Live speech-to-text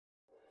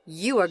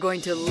You are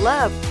going to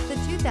love the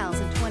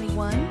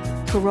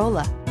 2021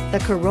 Corolla. The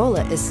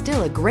Corolla is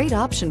still a great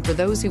option for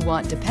those who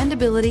want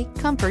dependability,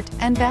 comfort,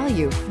 and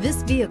value.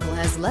 This vehicle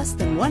has less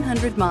than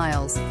 100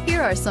 miles.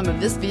 Here are some of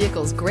this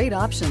vehicle's great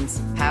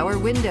options: power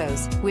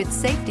windows with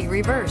safety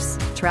reverse,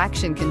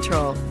 traction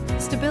control,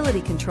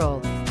 stability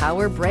control,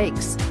 power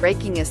brakes,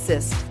 braking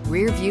assist,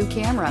 rear view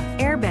camera,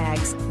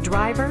 airbags,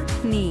 driver,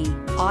 knee,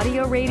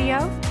 audio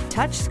radio,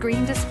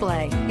 touchscreen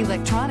display,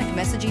 electronic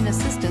messaging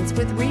assistance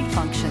with read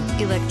function,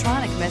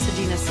 electronic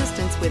messaging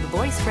assistance with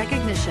voice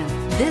recognition.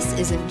 This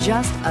isn't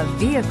just a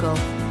vehicle,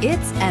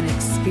 it's an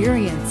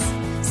experience.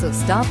 So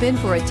stop in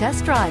for a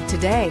test drive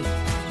today.